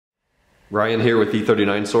Ryan here with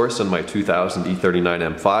E39 Source and my 2000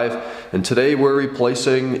 E39 M5, and today we're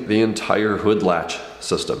replacing the entire hood latch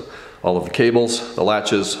system. All of the cables, the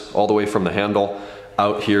latches, all the way from the handle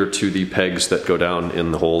out here to the pegs that go down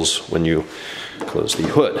in the holes when you close the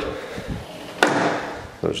hood.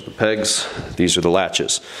 Those are the pegs, these are the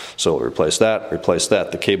latches. So we'll replace that,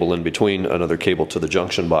 the cable in between, another cable to the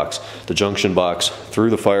junction box through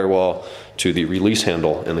the firewall to the release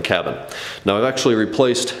handle in the cabin. Now I've actually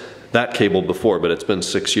replaced that cable before, but it's been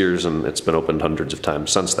 6 years and it's been opened hundreds of times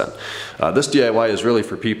since then. This DIY is really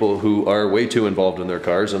for people who are way too involved in their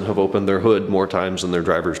cars and have opened their hood more times than their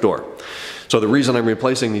driver's door. So the reason I'm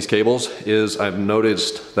replacing these cables is I've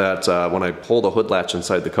noticed that when I pull the hood latch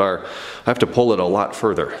inside the car, I have to pull it a lot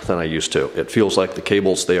further than I used to. It feels like the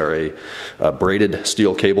cables, they are a braided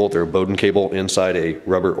steel cable. They're a Bowden cable inside a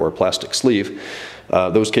rubber or plastic sleeve.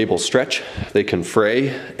 Those cables stretch, they can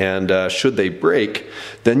fray, and should they break,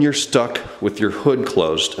 then you're stuck with your hood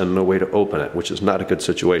closed and no way to open it, which is not a good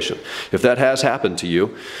situation. If that has happened to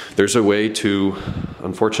you, there's a way to,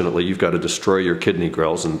 unfortunately, you've got to destroy your kidney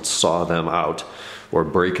grills and saw them out or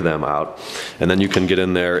break them out, and then you can get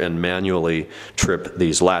in there and manually trip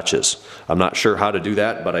these latches. I'm not sure how to do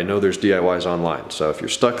that, but I know there's DIYs online, so if you're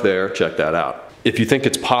stuck there, check that out. If you think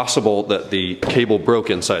it's possible that the cable broke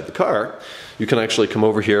inside the car, you can actually come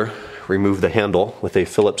over here, remove the handle with a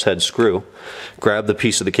Phillips head screw, grab the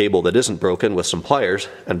piece of the cable that isn't broken with some pliers,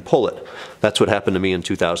 and pull it. That's what happened to me in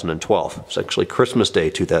 2012. It's actually Christmas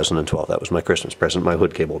Day 2012. That was my Christmas present. My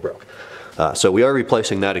hood cable broke. So we are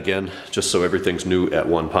replacing that again, just so everything's new at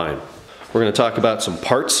one time. We're going to talk about some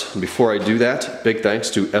parts, and before I do that, big thanks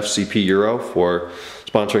to FCP Euro for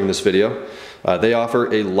sponsoring this video. They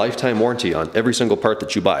offer a lifetime warranty on every single part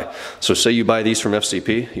that you buy. So say you buy these from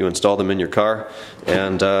FCP, you install them in your car,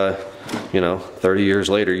 and you know, 30 years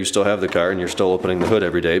later you still have the car and you're still opening the hood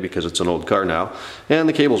every day because it's an old car now, and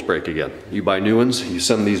the cables break again. You buy new ones, you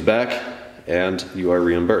send these back, and you are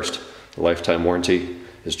reimbursed. The lifetime warranty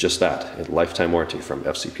is just that, a lifetime warranty from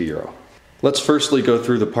FCP Euro. Let's firstly go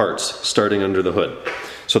through the parts, starting under the hood.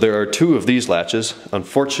 So there are two of these latches.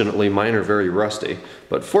 Unfortunately, mine are very rusty,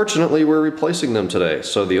 but fortunately we're replacing them today.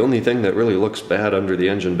 So the only thing that really looks bad under the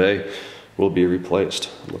engine bay will be replaced.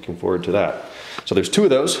 I'm looking forward to that. So there's two of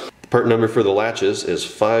those. The part number for the latches is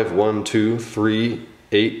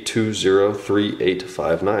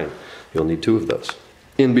 51238203859. You'll need two of those.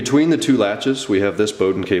 In between the two latches, we have this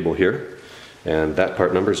Bowden cable here, and that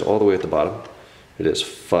part number is all the way at the bottom. It is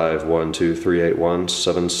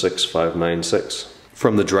 51238176596.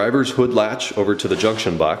 From the driver's hood latch over to the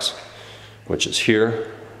junction box, which is here,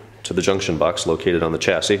 to the junction box located on the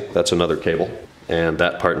chassis, that's another cable. And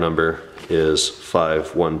that part number is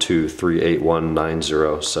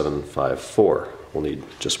 51238190754. We'll need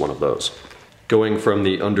just one of those. Going from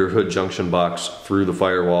the under hood junction box through the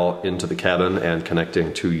firewall into the cabin and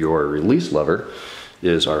connecting to your release lever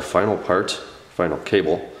is our final part, final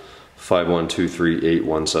cable,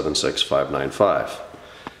 51238176595.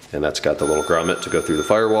 And that's got the little grommet to go through the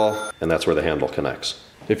firewall, and that's where the handle connects.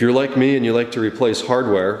 If you're like me and you like to replace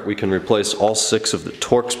hardware, we can replace all 6 of the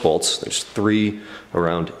Torx bolts. There's 3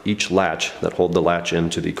 around each latch that hold the latch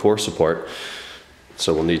into the core support.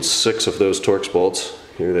 So we'll need 6 of those Torx bolts.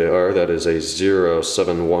 Here they are. That is a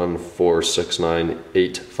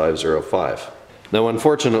 07146988505. Now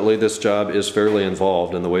unfortunately this job is fairly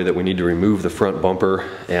involved in the way that we need to remove the front bumper,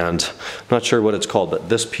 and I'm not sure what it's called, but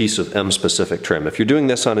this piece of M specific trim. If you're doing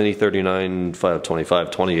this on an E39,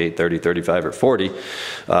 525, 28, 30, 35, or 40,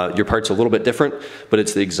 your part's a little bit different, but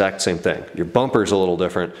it's the exact same thing. Your bumper's a little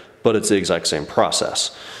different, but it's the exact same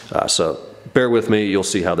process. So bear with me, you'll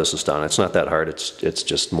see how this is done. It's not that hard, it's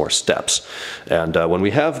just more steps. And when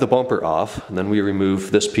we have the bumper off, and then we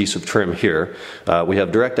remove this piece of trim here, we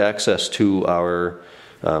have direct access to our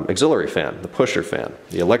auxiliary fan, the pusher fan,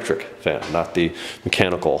 the electric fan, not the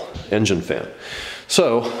mechanical engine fan.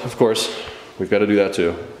 So, of course, we've got to do that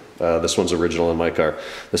too. This one's original in my car.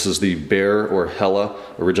 This is the Bear or Hella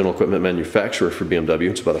original equipment manufacturer for BMW.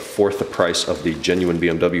 It's about 1/4 the price of the genuine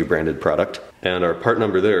BMW branded product. And our part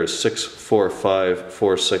number there is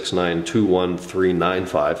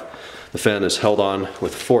 64546921395. The fan is held on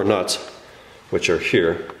with 4 nuts, which are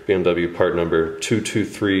here. BMW part number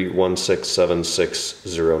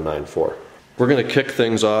 22316769094. We're going to kick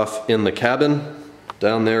things off in the cabin,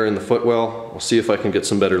 down there in the footwell. We'll see if I can get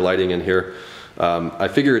some better lighting in here. I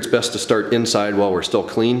figure it's best to start inside while we're still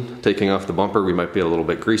clean. Taking off the bumper, we might be a little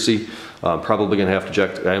bit greasy. Probably gonna have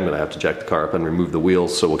to I am gonna have to jack the car up and remove the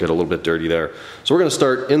wheels, so we'll get a little bit dirty there. So we're gonna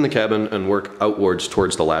start in the cabin and work outwards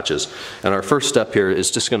towards the latches. And our first step here is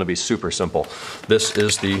just gonna be super simple. This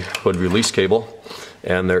is the hood release cable,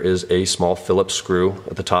 and there is a small Phillips screw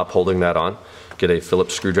at the top holding that on. Get a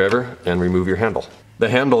Phillips screwdriver and remove your handle. The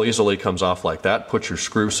handle easily comes off like that. Put your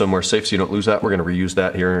screw somewhere safe so you don't lose that. We're gonna reuse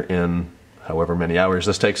that here in however many hours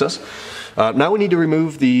this takes us. Now we need to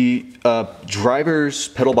remove the driver's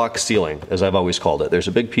pedal box sealing, as I've always called it. There's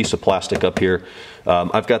a big piece of plastic up here.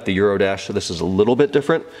 I've got the Eurodash, so this is a little bit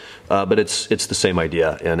different, but it's the same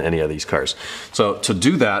idea in any of these cars. So to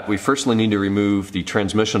do that, we firstly need to remove the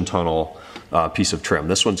transmission tunnel piece of trim.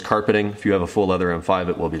 This one's carpeting. If you have a full leather M5,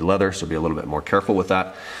 it will be leather, so be a little bit more careful with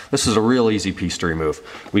that. This is a real easy piece to remove.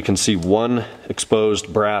 We can see one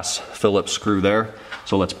exposed brass Phillips screw there,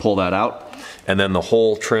 so let's pull that out. And then the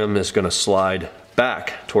whole trim is going to slide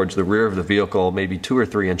back towards the rear of the vehicle, maybe 2 or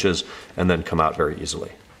 3 inches, and then come out very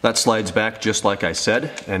easily. That slides back just like I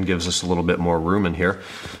said and gives us a little bit more room in here.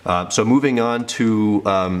 So moving on to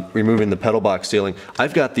removing the pedal box sealing,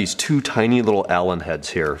 I've got these 2 tiny little Allen heads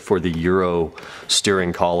here for the Euro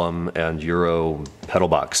steering column and Euro pedal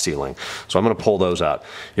box sealing. So I'm going to pull those out.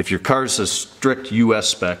 If your car's a strict US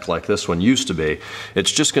spec like this one used to be,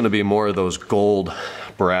 it's just going to be more of those gold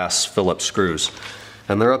brass Phillips screws.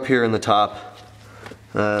 And they're up here in the top.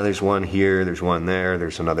 There's one here, there's one there,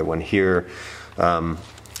 there's another one here.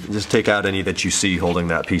 Just take out any that you see holding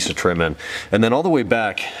that piece of trim in. And then all the way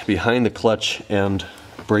back behind the clutch and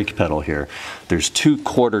brake pedal here, there's 2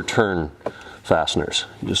 quarter turn fasteners.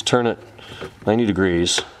 You just turn it 90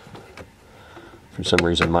 degrees. For some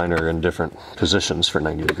reason mine are in different positions for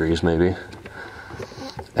 90 degrees maybe.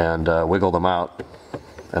 And wiggle them out,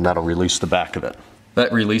 and that'll release the back of it.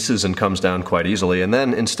 That releases and comes down quite easily. And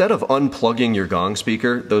then instead of unplugging your gong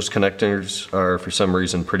speaker, those connectors are for some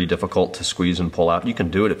reason pretty difficult to squeeze and pull out. You can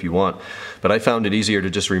do it if you want, but I found it easier to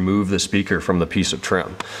just remove the speaker from the piece of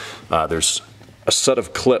trim. There's a set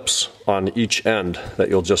of clips on each end that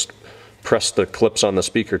you'll just press the clips on the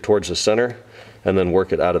speaker towards the center and then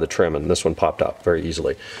work it out of the trim, and this one popped out very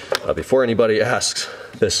easily. Before anybody asks,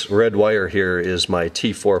 this red wire here is my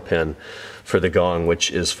T4 pin for the gong, which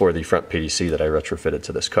is for the front PDC that I retrofitted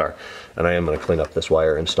to this car. And I am going to clean up this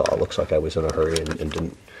wire install. It looks like I was in a hurry and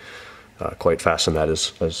didn't quite fasten that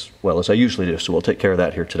as well as I usually do, so we'll take care of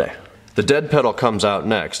that here today. The dead pedal comes out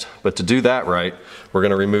next, but to do that right, we're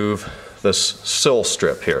going to remove this sill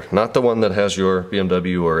strip here. Not the one that has your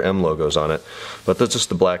BMW or M logos on it, but that's just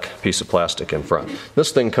the black piece of plastic in front.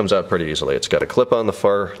 This thing comes out pretty easily. It's got a clip on the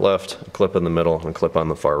far left, a clip in the middle, and a clip on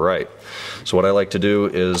the far right. So what I like to do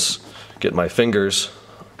is get my fingers,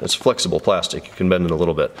 it's flexible plastic, you can bend it a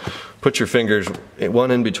little bit. Put your fingers,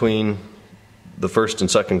 one in between the first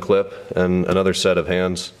and second clip, and another set of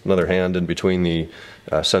hands, another hand in between the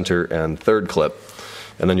center and third clip,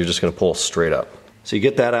 and then you're just going to pull straight up. So you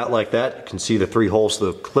get that out like that. You can see the 3 holes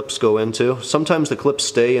the clips go into. Sometimes the clips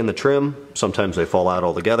stay in the trim, sometimes they fall out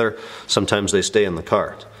altogether, sometimes they stay in the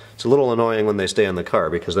car. It's a little annoying when they stay in the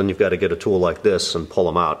car because then you've got to get a tool like this and pull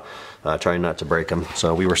them out, trying not to break them.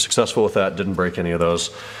 So we were successful with that, didn't break any of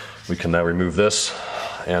those. We can now remove this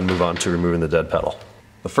and move on to removing the dead pedal.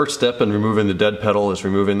 The first step in removing the dead pedal is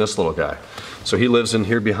removing this little guy. So he lives in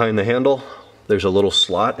here behind the handle. There's a little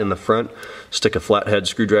slot in the front. Stick a flathead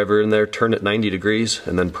screwdriver in there, turn it 90 degrees,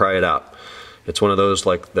 and then pry it out. It's one of those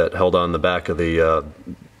like that held on the back of the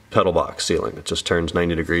pedal box sealing. It just turns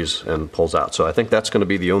 90 degrees and pulls out. So I think that's going to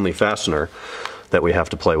be the only fastener that we have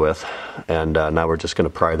to play with. And now we're just going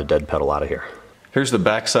to pry the dead pedal out of here. Here's the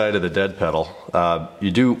back side of the dead pedal.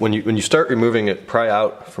 When you start removing it, pry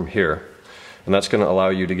out from here, and that's going to allow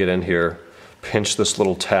you to get in here. Pinch this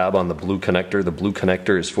little tab on the blue connector. The blue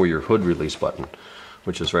connector is for your hood release button,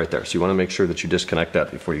 which is right there. So you want to make sure that you disconnect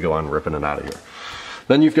that before you go on ripping it out of here.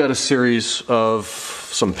 Then you've got a series of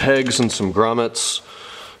some pegs and some grommets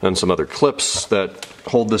and some other clips that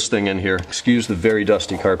hold this thing in here. Excuse the very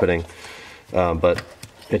dusty carpeting, but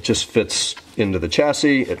it just fits into the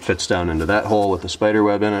chassis. It fits down into that hole with the spider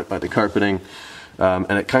web in it by the carpeting,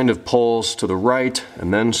 and it kind of pulls to the right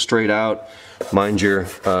and then straight out. Mind your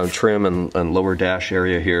trim and lower dash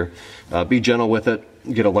area here. Be gentle with it.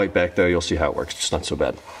 Get a light back there, you'll see how it works. It's not so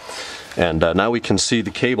bad. And now we can see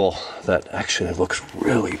the cable that actually looks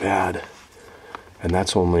really bad. And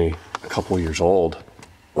that's only a couple years old.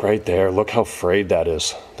 Right there, look how frayed that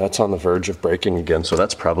is. That's on the verge of breaking again, so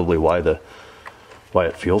that's probably why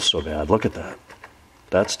it feels so bad. Look at that.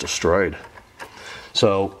 That's destroyed.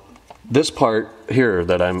 So this part here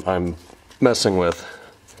that I'm messing with,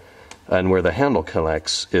 and where the handle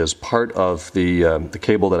connects is part of the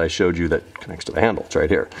cable that I showed you that connects to the handle. It's right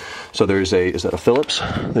here. So there's a, is that a Phillips?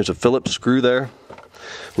 There's a Phillips screw there.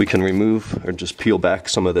 We can remove or just peel back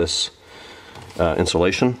some of this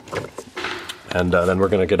insulation, and then we're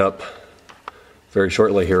going to get up very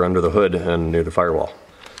shortly here under the hood and near the firewall.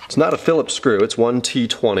 It's not a Phillips screw, it's one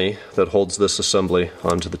T20 that holds this assembly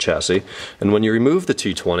onto the chassis, and when you remove the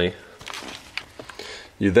T20,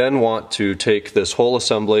 you then want to take this whole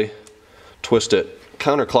assembly, twist it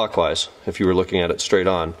counterclockwise if you were looking at it straight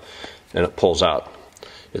on, and it pulls out.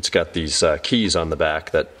 It's got these keys on the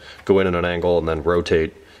back that go in at an angle and then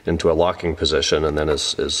rotate into a locking position, and then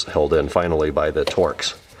is held in finally by the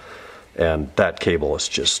Torx. And that cable is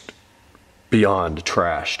just beyond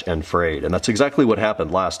trashed and frayed, and that's exactly what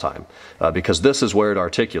happened last time, because this is where it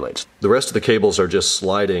articulates. The rest of the cables are just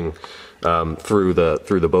sliding through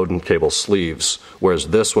the Bowden cable sleeves, whereas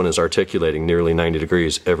this one is articulating nearly 90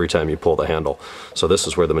 degrees every time you pull the handle. So this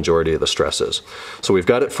is where the majority of the stress is. So we've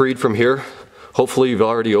got it freed from here. Hopefully you've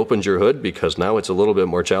already opened your hood, because now it's a little bit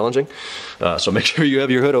more challenging. So make sure you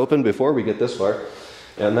have your hood open before we get this far.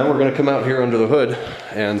 And then we're going to come out here under the hood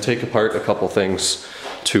and take apart a couple things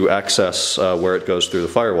to access where it goes through the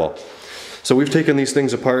firewall. So we've taken these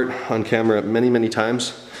things apart on camera many, many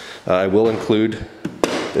times. I will include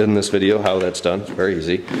in this video how that's done. It's very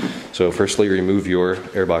easy. So firstly, remove your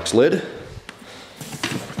airbox lid,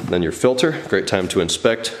 then your filter. Great time to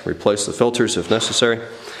inspect, replace the filters if necessary.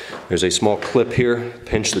 There's a small clip here,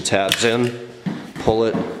 pinch the tabs in, pull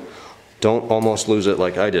it, don't almost lose it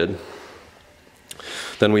like I did.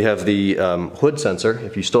 Then we have the hood sensor.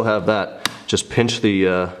 If you still have that, just pinch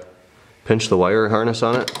the wire harness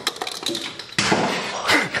on it.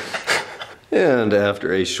 And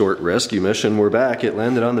after a short rescue mission, we're back. It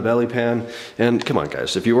landed on the belly pan. And come on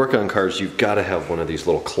guys, if you work on cars, you've got to have one of these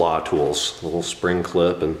little claw tools, a little spring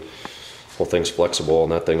clip, and the whole thing's flexible,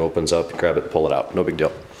 and that thing opens up, you grab it, pull it out, no big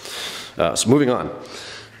deal. So moving on,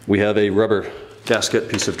 we have a rubber gasket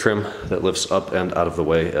piece of trim that lifts up and out of the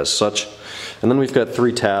way as such. And then we've got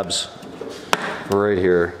 3 tabs right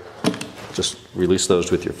here. Just release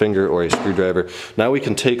those with your finger or a screwdriver. Now we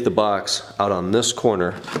can take the box out on this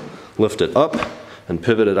corner, lift it up, and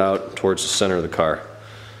pivot it out towards the center of the car.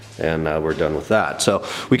 And now we're done with that. So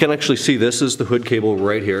we can actually see this is the hood cable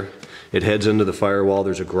right here. It heads into the firewall.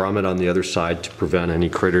 There's a grommet on the other side to prevent any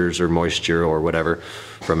critters or moisture or whatever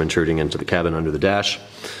from intruding into the cabin under the dash.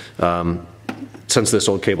 Since this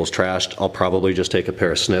old cable's trashed, I'll probably just take a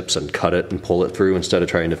pair of snips and cut it and pull it through instead of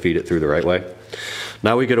trying to feed it through the right way.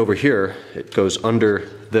 Now we get over here, it goes under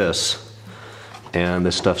this, and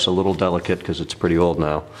this stuff's a little delicate because it's pretty old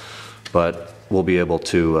now, but we'll be able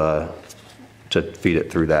to feed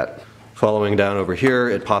it through that. Following down over here,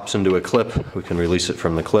 it pops into a clip. We can release it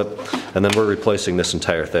from the clip, and then we're replacing this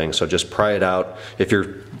entire thing. So just pry it out. If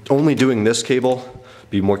you're only doing this cable,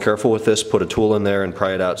 be more careful with this. Put a tool in there and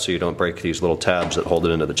pry it out so you don't break these little tabs that hold it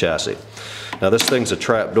into the chassis. Now this thing's a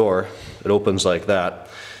trap door. It opens like that,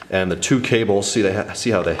 and the 2 cables, see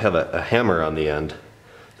how they have a hammer on the end?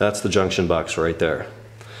 That's the junction box right there.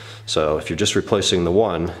 So if you're just replacing the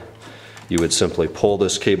one, you would simply pull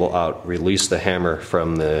this cable out, release the hammer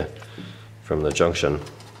from the junction,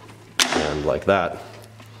 and like that,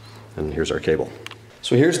 and here's our cable.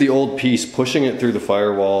 So here's the old piece. Pushing it through the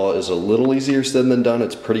firewall is a little easier said than done.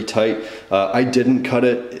 It's pretty tight. I didn't cut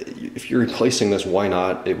it. If you're replacing this, why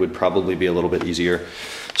not? It would probably be a little bit easier.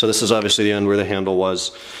 So this is obviously the end where the handle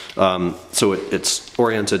was. So it's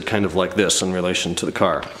oriented kind of like this in relation to the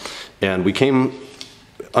car. And we came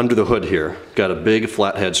under the hood here, got a big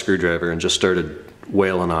flathead screwdriver and just started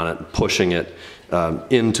wailing on it, pushing it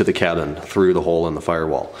into the cabin through the hole in the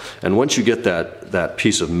firewall. And once you get that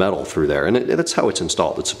piece of metal through there, and that's how it's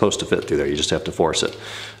installed, it's supposed to fit through there, you just have to force it.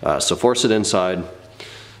 So force it inside.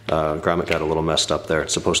 Grommet got a little messed up there,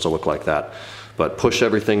 it's supposed to look like that. But push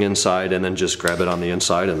everything inside and then just grab it on the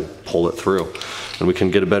inside and pull it through. And we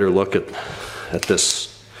can get a better look at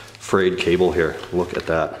this frayed cable here. Look at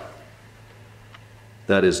that.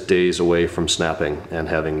 That is days away from snapping and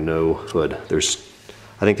having no hood.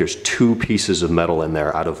 I think there's 2 pieces of metal in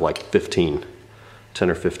there out of like 15, 10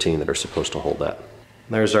 or 15 that are supposed to hold that.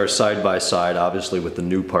 There's our side-by-side, obviously with the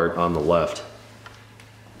new part on the left.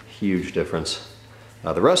 Huge difference.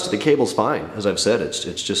 The rest of the cable's fine. As I've said, it's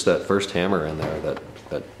just that first hammer in there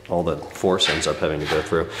that all the force ends up having to go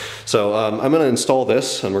through. So I'm going to install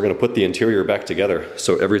this, and we're going to put the interior back together.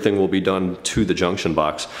 So everything will be done to the junction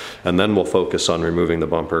box, and then we'll focus on removing the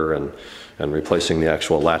bumper and replacing the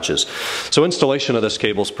actual latches. So installation of this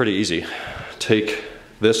cable is pretty easy. Take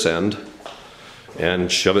this end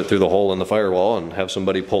and shove it through the hole in the firewall and have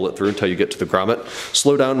somebody pull it through until you get to the grommet.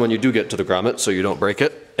 Slow down when you do get to the grommet so you don't break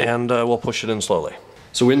it, and we'll push it in slowly.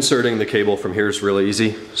 So inserting the cable from here is really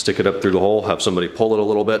easy. Stick it up through the hole, have somebody pull it a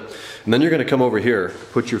little bit, and then you're gonna come over here,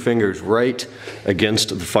 put your fingers right against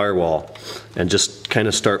the firewall, and just kind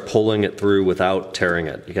of start pulling it through without tearing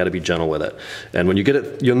it. You gotta be gentle with it. And when you get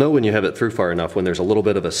it, you'll know when you have it through far enough when there's a little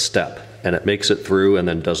bit of a step, and it makes it through and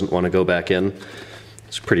then doesn't wanna go back in.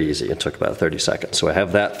 It's pretty easy, it took about 30 seconds. So I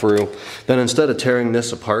have that through. Then instead of tearing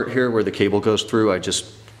this apart here where the cable goes through, I just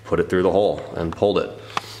put it through the hole and pulled it.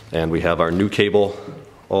 And we have our new cable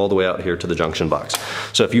all the way out here to the junction box.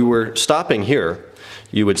 So if you were stopping here,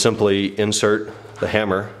 you would simply insert the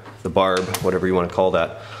hammer, the barb, whatever you want to call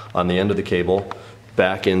that, on the end of the cable,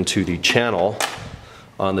 back into the channel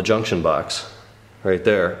on the junction box, right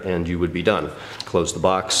there, and you would be done. Close the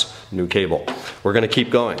box, new cable. We're gonna keep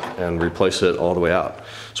going and replace it all the way out.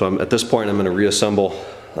 So at this point, I'm gonna reassemble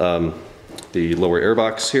the lower air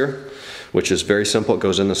box here, which is very simple. It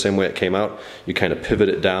goes in the same way it came out. You kind of pivot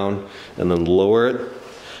it down and then lower it.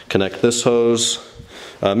 Connect this hose.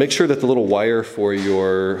 Make sure that the little wire for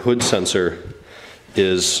your hood sensor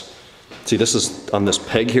is, see, this is on this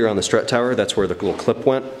peg here on the strut tower. That's where the little clip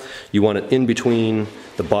went. You want it in between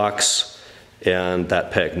the box and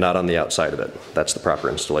that peg, not on the outside of it. That's the proper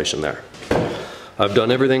installation there. I've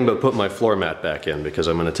done everything but put my floor mat back in because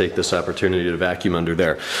I'm going to take this opportunity to vacuum under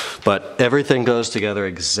there. But everything goes together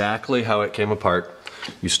exactly how it came apart.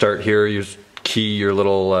 You start here, you key your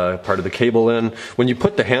little part of the cable in. When you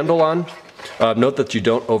put the handle on, note that you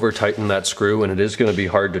don't over tighten that screw, and it is going to be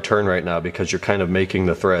hard to turn right now because you're kind of making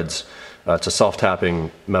the threads. It's a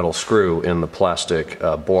self-tapping metal screw in the plastic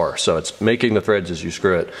bore, so it's making the threads as you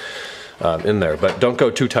screw it in there. But don't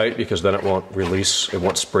go too tight because then it won't release, it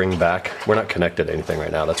won't spring back. We're not connected to anything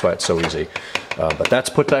right now, that's why it's so easy. But that's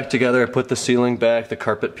put back together. I put the ceiling back, the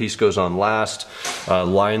carpet piece goes on last,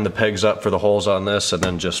 line the pegs up for the holes on this, and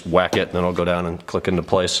then just whack it, and then it'll go down and click into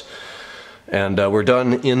place. And we're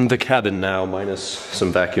done in the cabin now, minus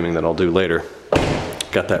some vacuuming that I'll do later.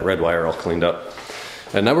 Got that red wire all cleaned up.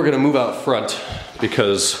 And now we're gonna move out front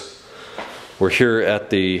because we're here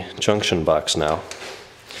at the junction box now.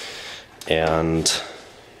 And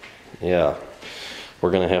yeah,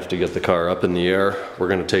 we're gonna have to get the car up in the air. We're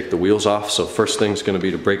gonna take the wheels off. So first thing's gonna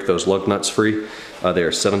be to break those lug nuts free. They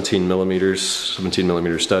are 17 millimeter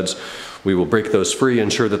studs. We will break those free,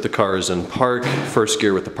 ensure that the car is in park. First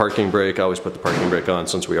gear with the parking brake. I always put the parking brake on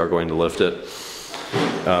since we are going to lift it.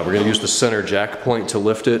 We're going to use the center jack point to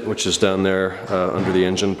lift it, which is down there under the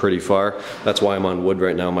engine pretty far. That's why I'm on wood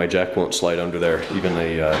right now. My jack won't slide under there. Even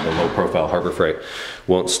the low profile Harbor Freight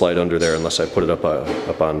won't slide under there unless I put it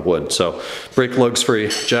up on wood. So brake lugs free,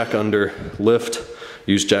 jack under, lift,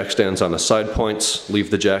 use jack stands on the side points,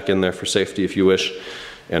 leave the jack in there for safety if you wish,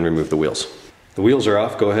 and remove the wheels. The wheels are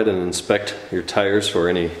off. Go ahead and inspect your tires for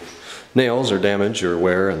any nails or damage or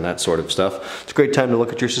wear and that sort of stuff. It's a great time to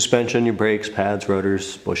look at your suspension, your brakes, pads,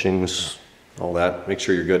 rotors, bushings, all that. Make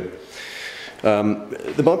sure you're good.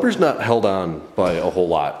 The bumper's not held on by a whole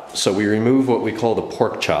lot, so we remove what we call the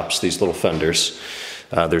pork chops, these little fenders.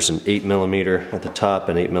 There's an 8mm at the top,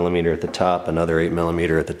 an 8mm at the top, another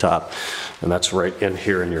 8mm at the top, and that's right in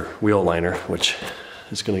here in your wheel liner, which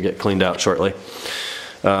is going to get cleaned out shortly.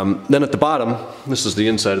 Then at the bottom, this is the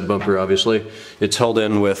inside of the bumper obviously, it's held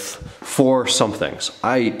in with 4 somethings.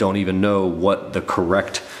 I don't even know what the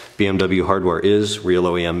correct BMW hardware is. Real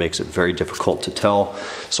OEM makes it very difficult to tell.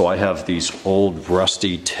 So I have these old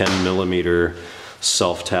rusty 10mm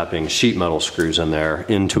self-tapping sheet metal screws in there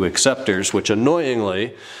into acceptors, which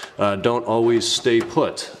annoyingly don't always stay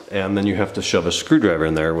put. And then you have to shove a screwdriver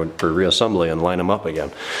in there for reassembly and line them up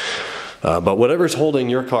again. But whatever's holding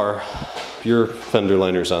your car, your fender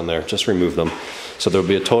liners on there, just remove them. So there'll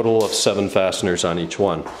be a total of 7 fasteners on each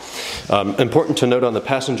one. Important to note on the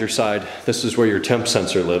passenger side, this is where your temp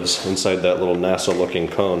sensor lives, inside that little NASA looking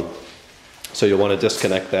cone. So you'll want to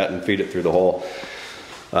disconnect that and feed it through the hole.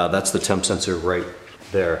 That's the temp sensor right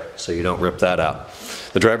there, so you don't rip that out.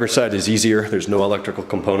 The driver's side is easier. There's no electrical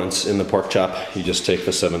components in the pork chop. You just take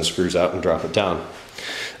the 7 screws out and drop it down.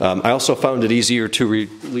 I also found it easier to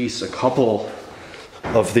release a couple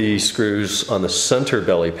of the screws on the center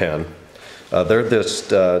belly pan. They're this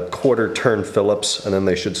quarter turn Phillips, and then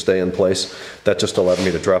they should stay in place. That just allowed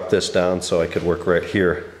me to drop this down so I could work right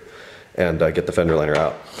here and get the fender liner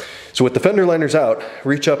out. So with the fender liners out,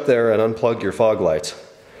 reach up there and unplug your fog lights.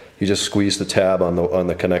 You just squeeze the tab on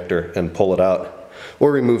the connector and pull it out,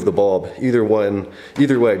 or remove the bulb. Either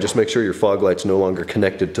way, just make sure your fog light's no longer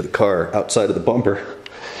connected to the car outside of the bumper.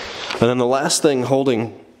 And then the last thing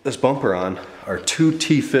holding this bumper on are 2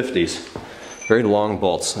 T50s. very long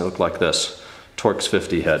bolts. They look like this, Torx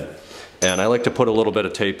 50 head. And I like to put a little bit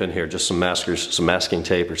of tape in here, just some masking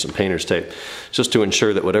tape or some painter's tape, just to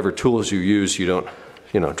ensure that whatever tools you use, you don't,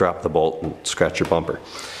 drop the bolt and scratch your bumper.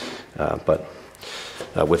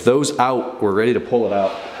 With those out, we're ready to pull it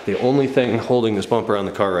out. The only thing holding this bumper on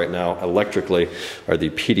the car right now, electrically, are the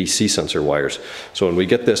PDC sensor wires. So when we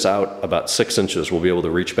get this out about 6 inches, we'll be able to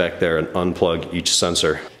reach back there and unplug each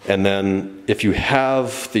sensor. And then if you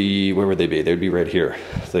have the, where would they be? They'd be right here.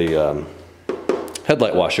 The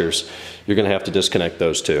headlight washers, you're gonna have to disconnect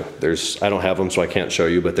those too. I don't have them, so I can't show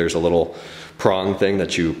you, but there's a little prong thing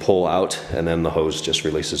that you pull out and then the hose just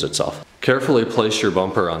releases itself. Carefully place your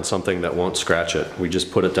bumper on something that won't scratch it. We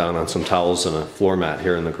just put it down on some towels and a floor mat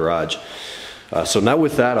here in the garage. So now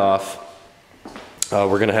with that off,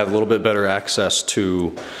 we're gonna have a little bit better access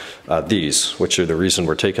to these, which are the reason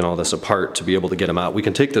we're taking all this apart, to be able to get them out. We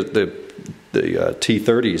can take the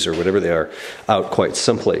T30s or whatever they are out quite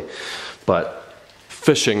simply, but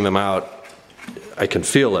fishing them out, I can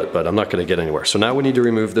feel it, but I'm not going to get anywhere. So now we need to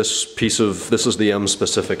remove this piece of, this is the M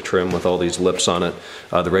specific trim with all these lips on it.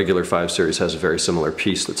 The regular 5 Series has a very similar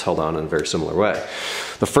piece that's held on in a very similar way.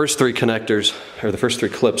 The first 3 connectors, or the first 3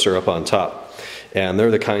 clips, are up on top, and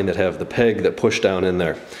they're the kind that have the peg that push down in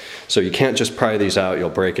there. So you can't just pry these out, you'll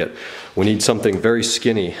break it. We need something very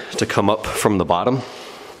skinny to come up from the bottom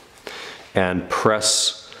and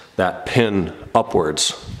press that pin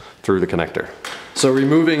upwards through the connector. So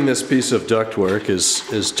removing this piece of ductwork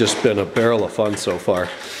has just been a barrel of fun so far.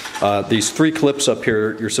 These 3 clips up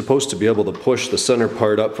here, you're supposed to be able to push the center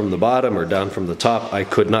part up from the bottom or down from the top. I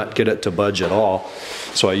could not get it to budge at all,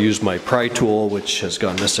 so I used my pry tool, which has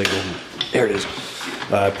gone missing, and here it is.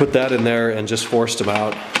 I put that in there and just forced them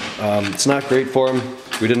out. It's not great for them.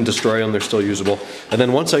 We didn't destroy them, they're still usable. And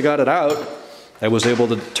then once I got it out, I was able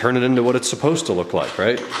to turn it into what it's supposed to look like,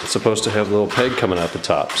 right? It's supposed to have a little peg coming out the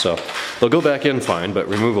top. So they'll go back in fine, but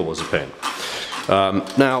removal was a pain.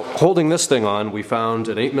 Now, holding this thing on, we found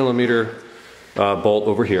an 8mm bolt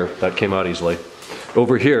over here. That came out easily.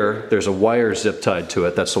 Over here, there's a wire zip tied to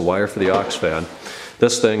it. That's the wire for the aux fan.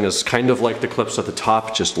 This thing is kind of like the clips at the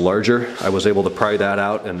top, just larger. I was able to pry that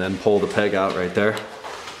out and then pull the peg out right there.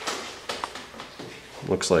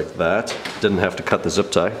 Looks like that. Didn't have to cut the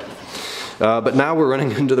zip tie. But now we're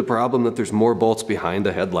running into the problem that there's more bolts behind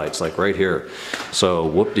the headlights, like right here. So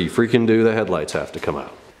whoop-de-freaking-do, the headlights have to come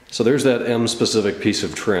out. So there's that M-specific piece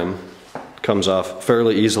of trim. Comes off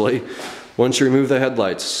fairly easily. Once you remove the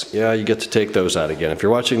headlights, yeah, you get to take those out again. If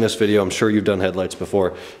you're watching this video, I'm sure you've done headlights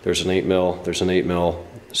before. There's an 8mm, there's an 8mm,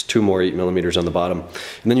 there's 2 more 8mm on the bottom.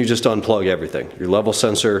 And then you just unplug everything. Your level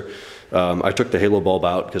sensor, I took the halo bulb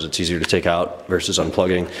out because it's easier to take out versus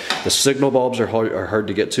unplugging. The signal bulbs are hard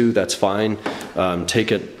to get to, that's fine. Take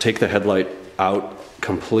the headlight out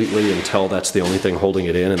completely until that's the only thing holding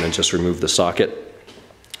it in, and then just remove the socket.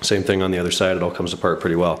 Same thing on the other side, it all comes apart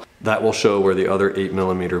pretty well. That will show where the other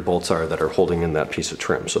 8mm bolts are that are holding in that piece of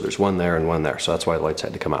trim. So there's one there and one there, so that's why the lights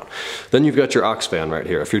had to come out. Then you've got your aux fan right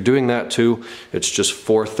here. If you're doing that too, it's just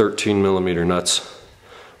 4 13mm nuts,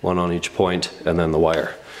 1 on each point, and then the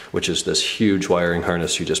wire, which is this huge wiring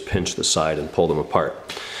harness. You just pinch the side and pull them apart.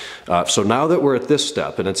 So now that we're at this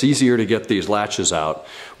step, and it's easier to get these latches out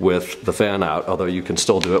with the fan out, although you can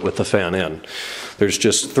still do it with the fan in. There's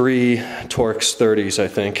just 3 Torx 30s, I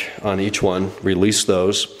think, on each one. Release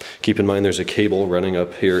those. Keep in mind there's a cable running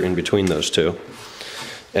up here in between those 2.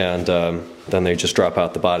 And then they just drop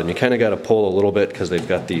out the bottom. You kind of got to pull a little bit because they've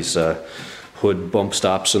got these hood bump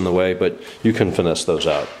stops in the way, but you can finesse those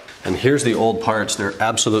out. And here's the old parts. They're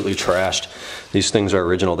absolutely trashed. These things are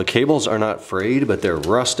original. The cables are not frayed, but they're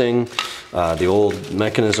rusting. The old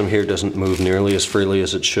mechanism here doesn't move nearly as freely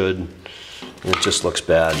as it should. It just looks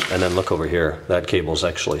bad. And then look over here. That cable's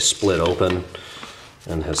actually split open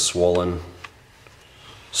and has swollen.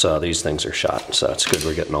 So these things are shot. So it's good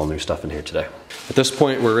we're getting all new stuff in here today. At this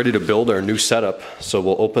point, we're ready to build our new setup. So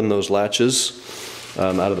we'll open those latches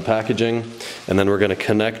out of the packaging, and then we're going to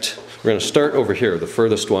connect. We're going to start over here, the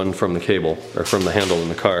furthest one from the cable, or from the handle in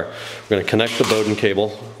the car. We're going to connect the Bowden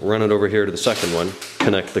cable, run it over here to the second one,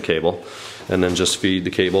 connect the cable, and then just feed the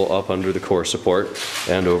cable up under the core support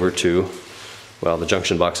and over to, well, the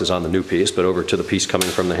junction box is on the new piece, but over to the piece coming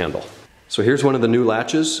from the handle. So here's one of the new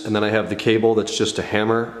latches, and then I have the cable that's just a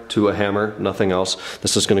hammer to a hammer, nothing else.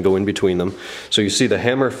 This is going to go in between them. So you see the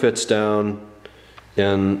hammer fits down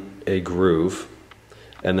in a groove,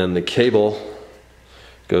 and then the cable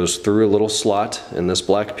goes through a little slot in this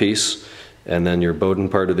black piece, and then your Bowden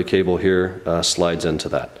part of the cable here slides into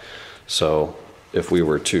that. So if we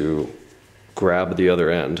were to grab the other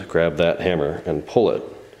end, grab that hammer and pull it,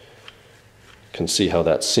 can see how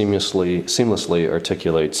that seamlessly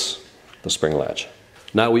articulates the spring latch.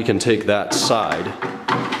 Now we can take that side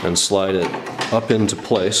and slide it up into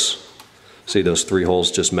place. See, those 3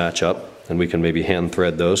 holes just match up, and we can maybe hand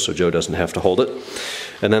thread those so Joe doesn't have to hold it.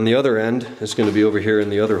 And then the other end is going to be over here in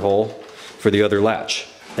the other hole for the other latch.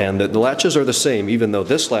 And the latches are the same, even though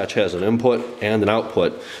this latch has an input and an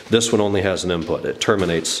output, this one only has an input. It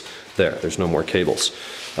terminates there. There's no more cables.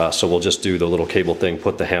 So we'll just do the little cable thing,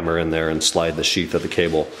 put the hammer in there and slide the sheath of the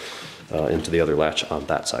cable into the other latch on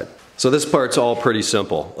that side. So this part's all pretty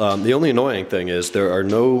simple. The only annoying thing is there are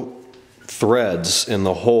no threads in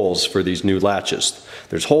the holes for these new latches.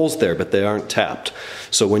 There's holes there, but they aren't tapped.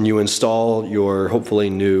 So when you install your hopefully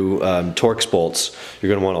new Torx bolts, you're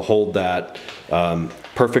going to want to hold that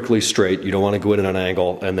perfectly straight. You don't want to go in at an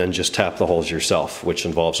angle and then just tap the holes yourself, which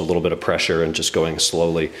involves a little bit of pressure and just going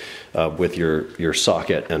slowly with your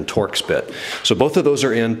socket and Torx bit. So both of those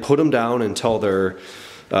are in. Put them down until they're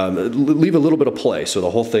leave a little bit of play so the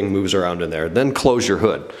whole thing moves around in there. Then close your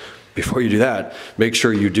hood. Before you do that, make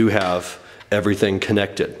sure you do have everything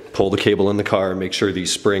connected. Pull the cable in the car, make sure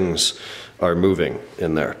these springs are moving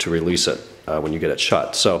in there to release it when you get it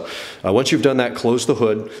shut. So once you've done that, close the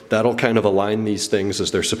hood. That'll kind of align these things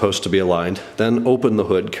as they're supposed to be aligned. Then open the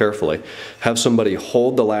hood carefully. Have somebody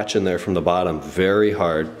hold the latch in there from the bottom very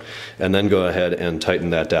hard, and then go ahead and tighten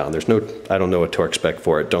that down. There's no, I don't know a Torx spec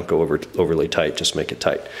for it. Don't go overly tight, just make it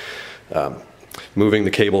tight. Moving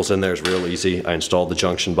the cables in there is real easy. I installed the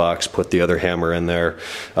junction box, put the other hammer in there.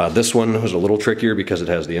 This one was a little trickier because it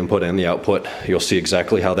has the input and the output. You'll see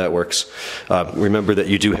exactly how that works. Remember that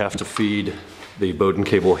you do have to feed the Bowden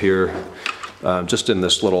cable here just in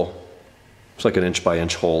this little, it's like an inch by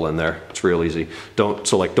inch hole in there. It's real easy.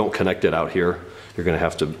 Don't connect it out here. You're gonna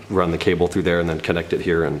have to run the cable through there and then connect it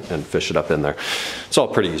here and fish it up in there. It's all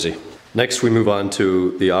pretty easy. Next we move on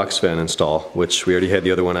to the aux fan install, which we already had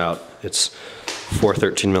the other one out. It's 4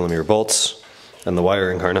 13mm bolts and the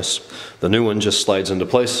wiring harness. The new one just slides into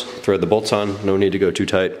place, thread the bolts on, no need to go too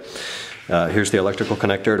tight. Here's the electrical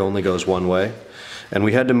connector, it only goes one way. And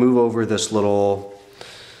we had to move over this little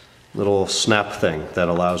snap thing that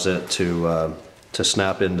allows it to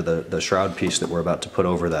snap into the shroud piece that we're about to put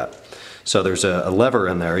over that. So there's a lever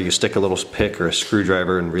in there. You stick a little pick or a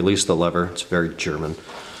screwdriver and release the lever. It's very German.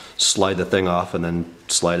 Slide the thing off and then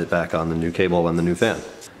slide it back on the new cable and the new fan.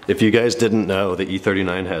 If you guys didn't know, the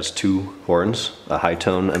E39 has 2 horns, a high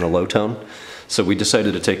tone and a low tone. So we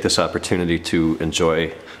decided to take this opportunity to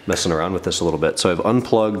enjoy messing around with this a little bit. So I've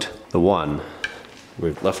unplugged the one.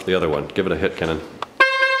 We've left the other one. Give it a hit, Kenan.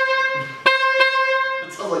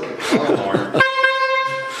 That sounds like a car horn.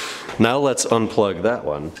 Now let's unplug that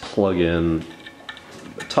one. Plug in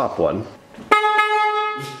the top one.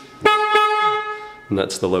 And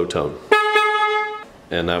that's the low tone.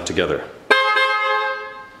 And now together.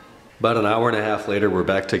 About an hour and a half later, we're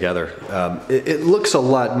back together. It looks a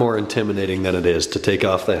lot more intimidating than it is to take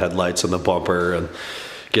off the headlights and the bumper and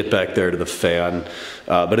get back there to the fan.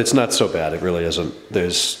 But it's not so bad, it really isn't.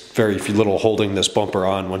 There's very few little holding this bumper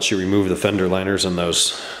on. Once you remove the fender liners and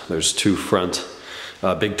those 2 front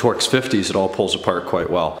big Torx 50s, it all pulls apart quite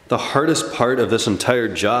well. The hardest part of this entire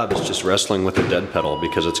job is just wrestling with the dead pedal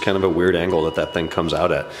because it's kind of a weird angle that thing comes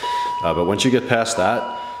out at. But once you get past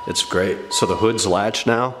that, it's great. So the hood's latched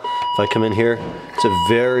now. If I come in here, it's a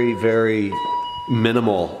very, very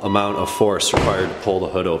minimal amount of force required to pull the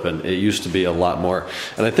hood open. It used to be a lot more.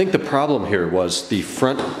 And I think the problem here was the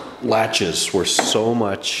front latches were so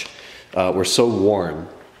worn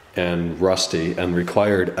and rusty and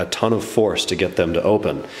required a ton of force to get them to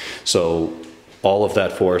open. So all of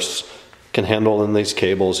that force can handle in these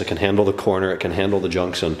cables, it can handle the corner, it can handle the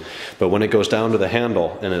junction, but when it goes down to the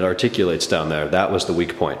handle and it articulates down there, that was the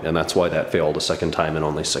weak point, and that's why that failed a second time in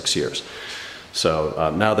only 6 years.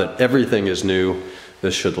 So now that everything is new,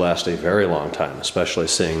 this should last a very long time, especially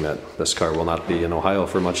seeing that this car will not be in Ohio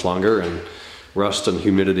for much longer, and rust and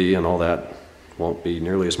humidity and all that won't be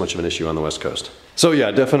nearly as much of an issue on the West Coast. So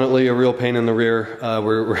yeah, definitely a real pain in the rear.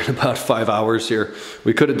 We're at about 5 hours here.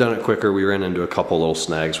 We could have done it quicker. We ran into a couple little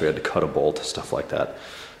snags. We had to cut a bolt, stuff like that.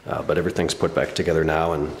 But everything's put back together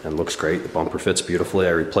now and looks great. The bumper fits beautifully.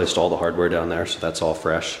 I replaced all the hardware down there, so that's all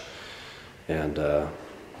fresh. And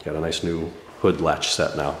got a nice new hood latch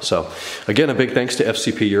set now. So again, a big thanks to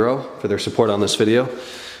FCP Euro for their support on this video.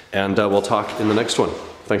 And we'll talk in the next one.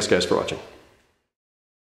 Thanks guys for watching.